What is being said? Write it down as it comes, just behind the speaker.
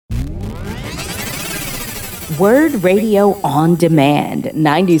Word Radio on Demand,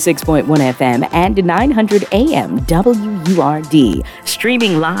 96.1 FM and 900 AM WURD.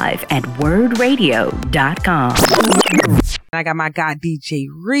 Streaming live at wordradio.com. I got my guy DJ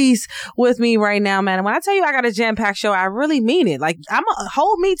Resse with me right now, man. And when I tell you I got a jam-packed show, I really mean it. Like,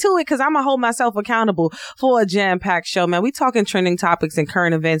 hold me to it because I'm going to hold myself accountable for a jam-packed show, man. We talking trending topics and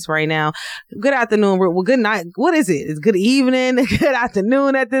current events right now. Good afternoon. Well, good night. What is it? It's good evening. Good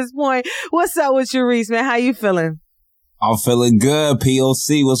afternoon at this point. What's up with you, Resse, man? How you feeling? I'm feeling good.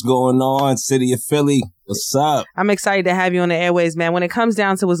 P.O.C. What's going on? City of Philly. What's up? I'm excited to have you on the airways, man. When it comes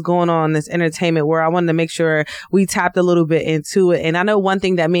down to what's going on in this entertainment world, I wanted to make sure we tapped a little bit into it. And I know one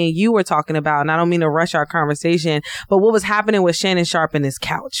thing that me and you were talking about, and I don't mean to rush our conversation, but what was happening with Shannon Sharpe and his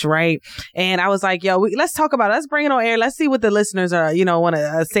couch, right? And I was like, yo, let's talk about it. Let's bring it on air. Let's see what the listeners are, want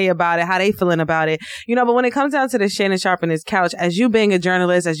to say about it, how they feeling about it. But when it comes down to the Shannon Sharpe and his couch, as you being a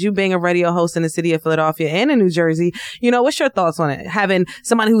journalist, as you being a radio host in the city of Philadelphia and in New Jersey, what's your thoughts on it? Having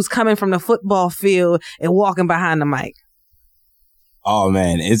somebody who's coming from the football field and walking behind the mic. Oh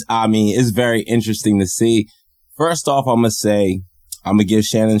man, it's very interesting to see. First off, I'm gonna give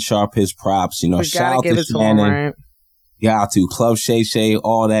Shannon Sharpe his props. Shout out to Shannon. Right? Got to Club Shay Shay,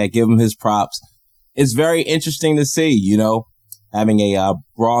 all that. Give him his props. It's very interesting to see. Having a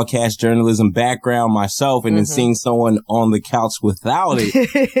broadcast journalism background myself, and then seeing someone on the couch without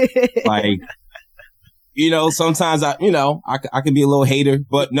it, like. Sometimes I can be a little hater,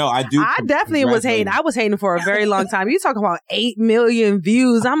 but no, I do. I definitely was hating. I was hating for a very long time. You talking about 8 million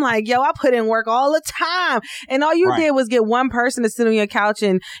views. I'm like, yo, I put in work all the time. And all you did was get one person to sit on your couch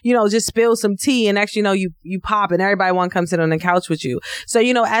and, just spill some tea. And actually, you pop and everybody want to come sit on the couch with you. So,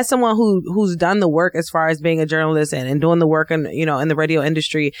 as someone who's done the work as far as being a journalist and doing the work in, in the radio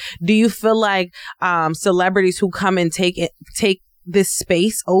industry, do you feel like celebrities who come and take this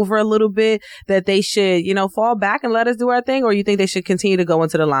space over a little bit, that they should, fall back and let us do our thing, or you think they should continue to go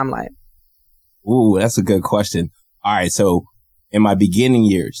into the limelight? Ooh, that's a good question. All right, so in my beginning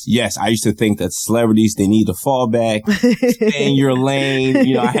years, yes, I used to think that celebrities, they need to fall back, stay in your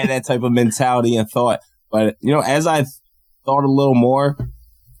lane. I had that type of mentality and thought, but as I thought a little more,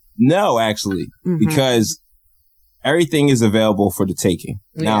 no, actually, because everything is available for the taking.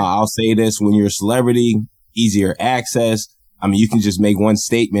 Yeah. Now, I'll say this: when you're a celebrity, easier access. You can just make one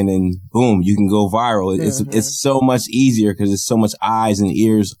statement and boom, you can go viral. It's so much easier because there's so much eyes and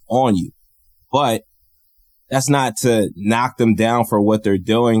ears on you. But that's not to knock them down for what they're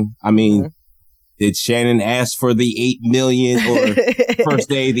doing. Did Shannon ask for the 8 million or first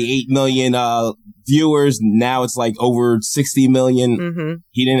day, the 8 million viewers? Now it's like over 60 million.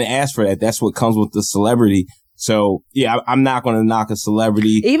 He didn't ask for that. That's what comes with the celebrity. So, yeah, I'm not going to knock a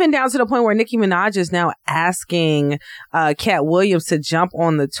celebrity. Even down to the point where Nicki Minaj is now asking Cat Williams to jump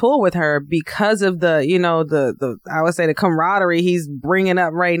on the tour with her because of the I would say the camaraderie he's bringing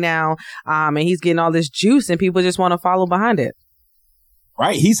up right now. And he's getting all this juice and people just want to follow behind it.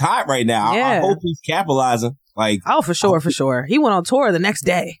 Right. He's hot right now. Yeah. I hope he's capitalizing. Oh, for sure. He went on tour the next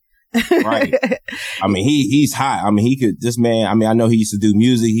day. Right. He's hot. I know he used to do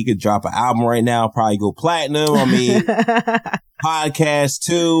music. He could drop an album right now, probably go platinum. Podcast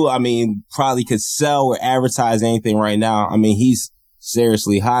too. Probably could sell or advertise anything right now. He's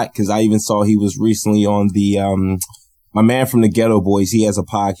seriously hot because I even saw he was recently on the, my man from the Ghetto Boys. He has a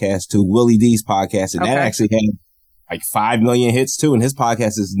podcast too, Willie D's podcast. And that actually had like 5 million hits too, and his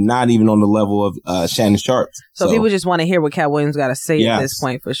podcast is not even on the level of Shannon Sharpe. So people just want to hear what Cat Williams got to say at this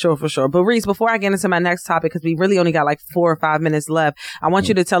point, for sure. But Resse, before I get into my next topic, because we really only got like 4 or 5 minutes left, I want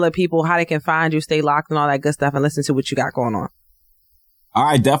you to tell the people how they can find you, stay locked and all that good stuff, and listen to what you got going on. All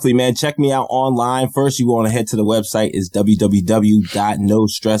right, definitely, man. Check me out online. First, you want to head to the website. It's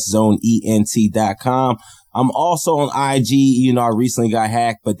www.nostresszoneent.com. I'm also on IG. I recently got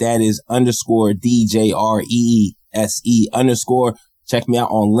hacked, but that is _DJ Resse. Check me out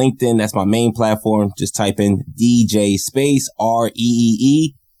on LinkedIn. That's my main platform. Just type in DJ space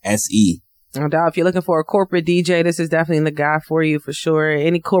REEESE. No doubt. If you're looking for a corporate DJ, this is definitely the guy for you, for sure.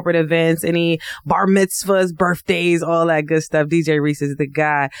 Any corporate events, any bar mitzvahs, birthdays, all that good stuff. DJ Resse is the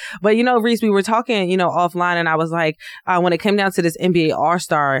guy. But, Resse, we were talking, offline, and I was like, when it came down to this NBA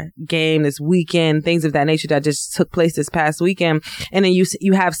All-Star game this weekend, things of that nature that just took place this past weekend, and then you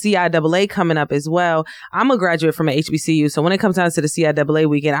have CIAA coming up as well. I'm a graduate from an HBCU, so when it comes down to the CIAA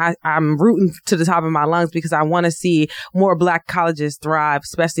weekend, I'm rooting to the top of my lungs because I want to see more Black colleges thrive,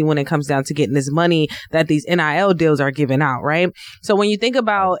 especially when it comes down to getting this money that these NIL deals are giving out, right? So when you think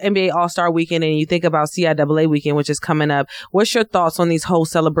about NBA All-Star Weekend and you think about CIAA Weekend, which is coming up, what's your thoughts on these whole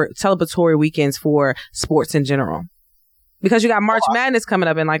celebratory weekends for sports in general? Because you got March Madness coming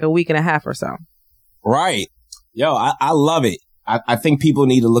up in like a week and a half or so. Right. Yo, I love it. I think people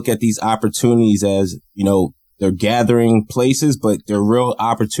need to look at these opportunities as, they're gathering places, but they're real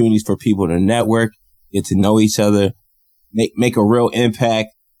opportunities for people to network, get to know each other, make a real impact,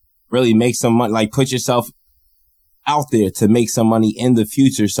 really make some money, like put yourself out there to make some money in the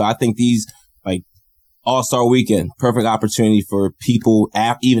future. So I think these like All-Star Weekend, perfect opportunity for people,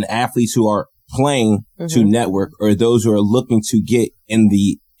 even athletes who are playing to network, or those who are looking to get in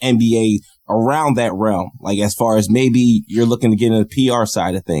the NBA around that realm. Like as far as maybe you're looking to get in the PR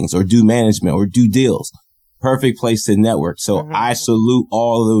side of things or do management or do deals. Perfect place to network. So I salute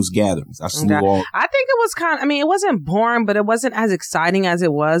all of those gatherings. I salute all. I think it was it wasn't boring, but it wasn't as exciting as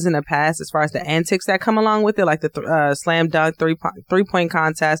it was in the past as far as the antics that come along with it, like the slam dunk, three-point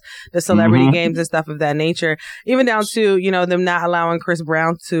contest, the celebrity games and stuff of that nature. Even down to, them not allowing Chris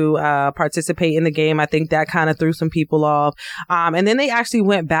Brown to participate in the game. I think that kind of threw some people off. And then they actually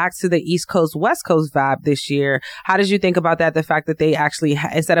went back to the East Coast, West Coast vibe this year. How did you think about that? The fact that they actually,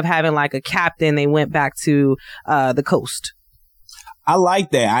 instead of having like a captain, they went back to the coast. I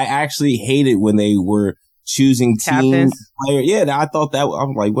like that. I actually hated when they were choosing team players. Yeah, I thought that.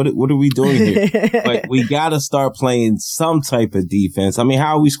 I'm like, what are we doing here? Like, we got to start playing some type of defense. I mean,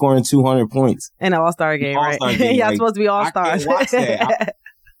 how are we scoring 200 points in an All-Star game? All-Star game. Y'all supposed to be All-Stars. I can't watch that.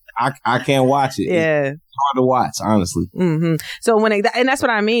 I can't watch it. Yeah. It's hard to watch, honestly. So and that's what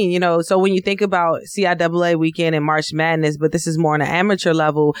I mean, so when you think about CIAA weekend and March Madness, but this is more on an amateur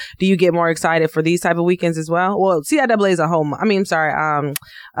level, do you get more excited for these type of weekends as well? Well, CIAA is a whole month.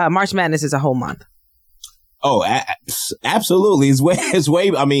 March Madness is a whole month. Oh, absolutely. It's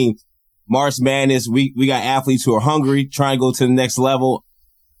way, March Madness, we got athletes who are hungry, trying to go to the next level.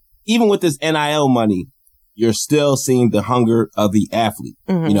 Even with this NIL money, you're still seeing the hunger of the athlete.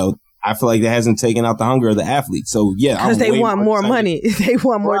 I feel like that hasn't taken out the hunger of the athlete. So yeah, because they want more money, they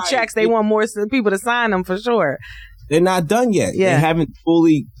want more checks, they want more people to sign them for sure. They're not done yet. Yeah. They haven't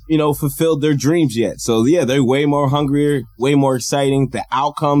fully, fulfilled their dreams yet. So yeah, they're way more hungrier, way more exciting. The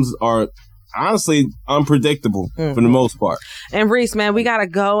outcomes are honestly unpredictable for the most part. And Resse, man, we gotta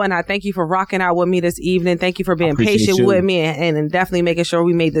go, and I thank you for rocking out with me this evening. Thank you for being patient with me and definitely making sure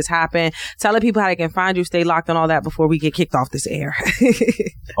we made this happen. Telling people how they can find you, stay locked, and all that before we get kicked off this air.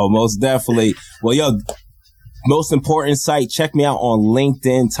 Oh, most definitely. Well, yo, most important site, check me out on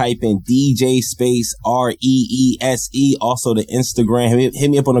LinkedIn. Type in DJ space REESE. Also the Instagram. Hit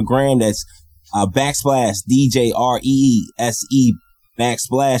me up on the gram. That's backsplash DJ REESE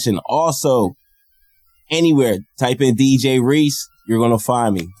backsplash. And also anywhere, type in DJ Resse. You're going to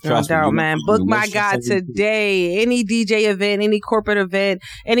find me. Trust me. No doubt, man. Book my guy today. Any DJ event, any corporate event,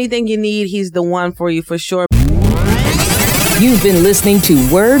 anything you need, he's the one for you for sure. You've been listening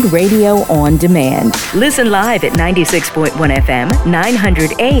to Word Radio on Demand. Listen live at 96.1 FM,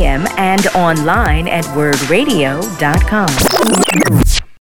 900 AM, and online at wordradio.com.